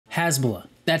Hasbullah,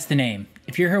 that's the name.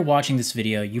 If you're here watching this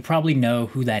video, you probably know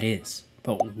who that is.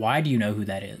 But why do you know who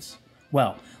that is?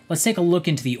 Well, let's take a look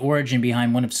into the origin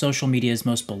behind one of social media's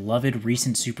most beloved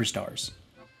recent superstars.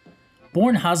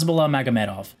 Born Hasbullah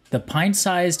Magomedov, the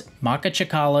pint-sized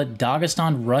Makhachkala,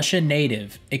 Dagestan, Russia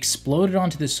native exploded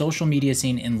onto the social media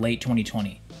scene in late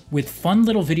 2020. With fun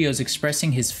little videos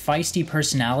expressing his feisty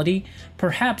personality,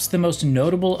 perhaps the most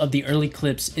notable of the early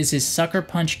clips is his sucker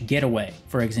punch getaway,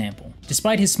 for example.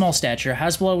 Despite his small stature,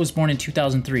 Hasbullah was born in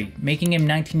 2003, making him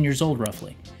 19 years old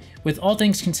roughly. With all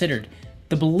things considered,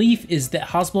 the belief is that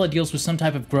Hasbullah deals with some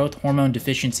type of growth hormone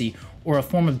deficiency or a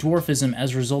form of dwarfism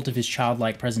as a result of his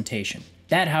childlike presentation.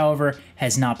 That, however,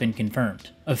 has not been confirmed.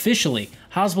 Officially,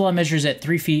 Hasbullah measures at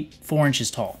 3 feet 4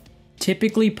 inches tall,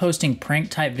 typically posting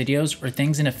prank-type videos or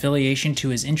things in affiliation to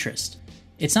his interest.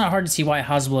 It's not hard to see why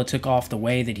Hasbullah took off the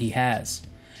way that he has,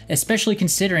 especially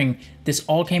considering this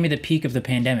all came at the peak of the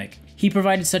pandemic. He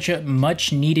provided such a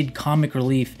much-needed comic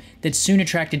relief that soon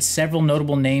attracted several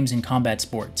notable names in combat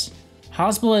sports.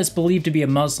 Hasbullah is believed to be a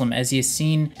Muslim, as he is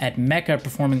seen at Mecca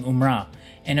performing Umrah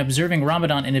and observing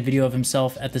Ramadan in a video of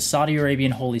himself at the Saudi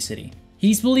Arabian holy city.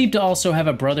 He's believed to also have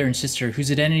a brother and sister whose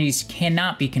identities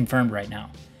cannot be confirmed right now.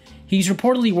 He's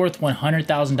reportedly worth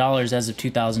 $100,000 as of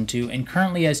 2002 and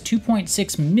currently has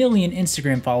 2.6 million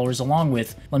Instagram followers along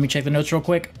with, let me check the notes real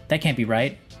quick, that can't be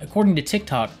right, according to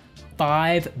TikTok,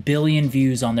 5 billion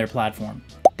views on their platform.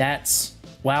 That's,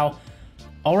 wow.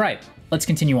 Alright, let's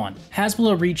continue on.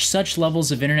 Hasbullah reached such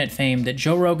levels of internet fame that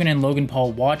Joe Rogan and Logan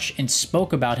Paul watched and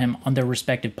spoke about him on their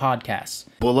respective podcasts.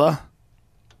 Hasbullah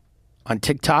on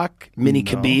TikTok,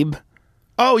 Mini-Khabib.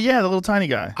 Oh yeah, the little tiny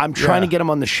guy. I'm trying to get him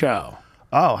on the show.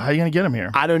 Oh, how are you going to get him here?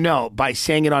 I don't know, by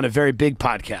saying it on a very big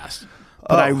podcast.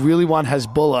 But I really want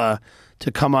Hasbullah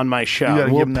to come on my show. You got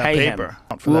to give him that paper.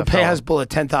 We'll pay Hasbullah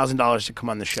 $10,000 to come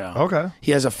on the show. Okay.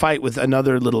 He has a fight with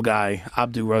another little guy,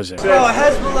 Abdu Rozek. Bro,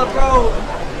 Hasbullah, bro.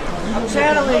 I'm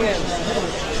channeling him.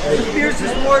 The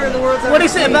fiercest warrior in the world. What do you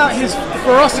say about his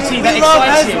ferocity that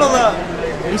excites you?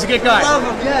 Hasbullah. He's a good guy. Love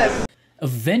him, yes.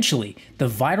 Eventually, the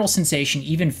viral sensation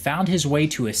even found his way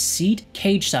to a seat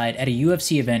cageside at a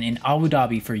UFC event in Abu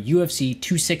Dhabi for UFC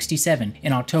 267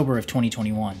 in October of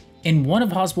 2021. In one of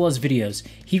Hasbullah's videos,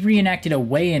 he reenacted a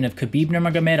weigh-in of Khabib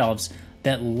Nurmagomedov's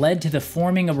that led to the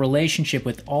forming a relationship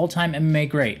with all-time MMA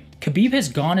great. Khabib has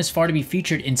gone as far to be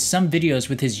featured in some videos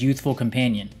with his youthful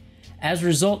companion. As a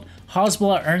result,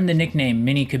 Hasbullah earned the nickname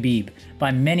Mini-Khabib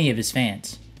by many of his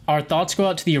fans. Our thoughts go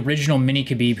out to the original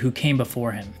Mini-Khabib who came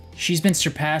before him. She's been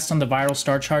surpassed on the viral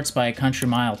star charts by a country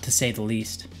mile, to say the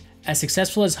least. As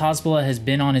successful as Hasbullah has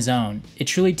been on his own, it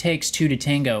truly takes two to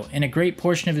tango, and a great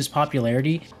portion of his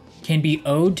popularity can be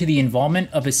owed to the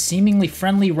involvement of a seemingly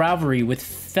friendly rivalry with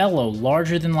fellow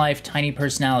larger-than-life tiny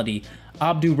personality,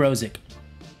 Abdu Rozek.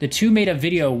 The two made a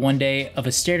video one day of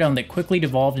a stare-down that quickly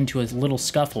devolved into a little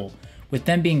scuffle, with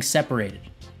them being separated.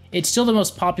 It's still the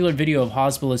most popular video of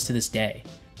Hasbullah's to this day.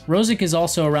 Rozek is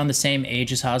also around the same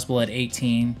age as Hasbullah at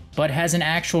 18, but has an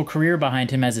actual career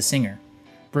behind him as a singer.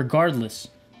 Regardless,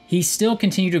 he still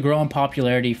continued to grow in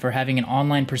popularity for having an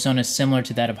online persona similar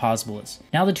to that of Hasbullah's.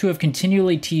 Now the two have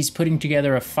continually teased putting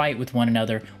together a fight with one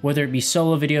another, whether it be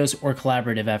solo videos or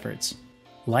collaborative efforts.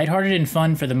 Lighthearted and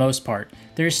fun for the most part,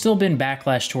 there has still been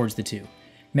backlash towards the two.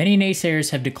 Many naysayers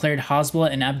have declared Hasbullah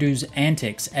and Abdu's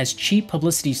antics as cheap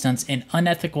publicity stunts and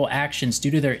unethical actions due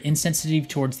to their insensitivity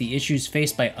towards the issues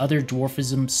faced by other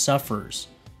dwarfism sufferers.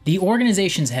 The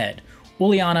organization's head,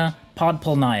 Uliana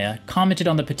Podpolnaya, commented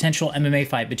on the potential MMA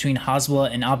fight between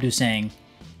Hasbullah and Abdu saying,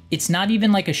 "It's not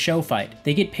even like a show fight.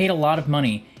 They get paid a lot of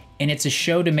money, and it's a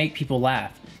show to make people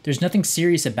laugh. There's nothing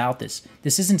serious about this.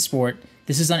 This isn't sport.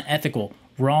 This is unethical.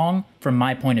 Wrong from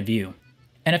my point of view."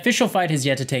 An official fight has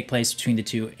yet to take place between the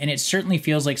two, and it certainly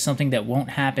feels like something that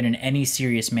won't happen in any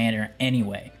serious manner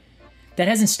anyway. That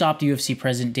hasn't stopped UFC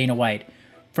President Dana White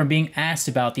from being asked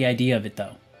about the idea of it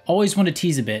though. Always want to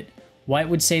tease a bit, White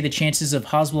would say the chances of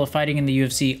Hasbullah fighting in the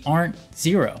UFC aren't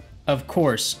zero. Of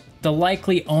course, the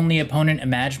likely only opponent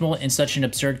imaginable in such an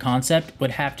absurd concept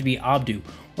would have to be Abdu,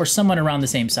 or someone around the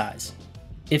same size.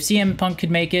 If CM Punk could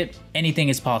make it, anything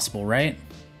is possible, right?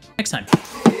 Next time.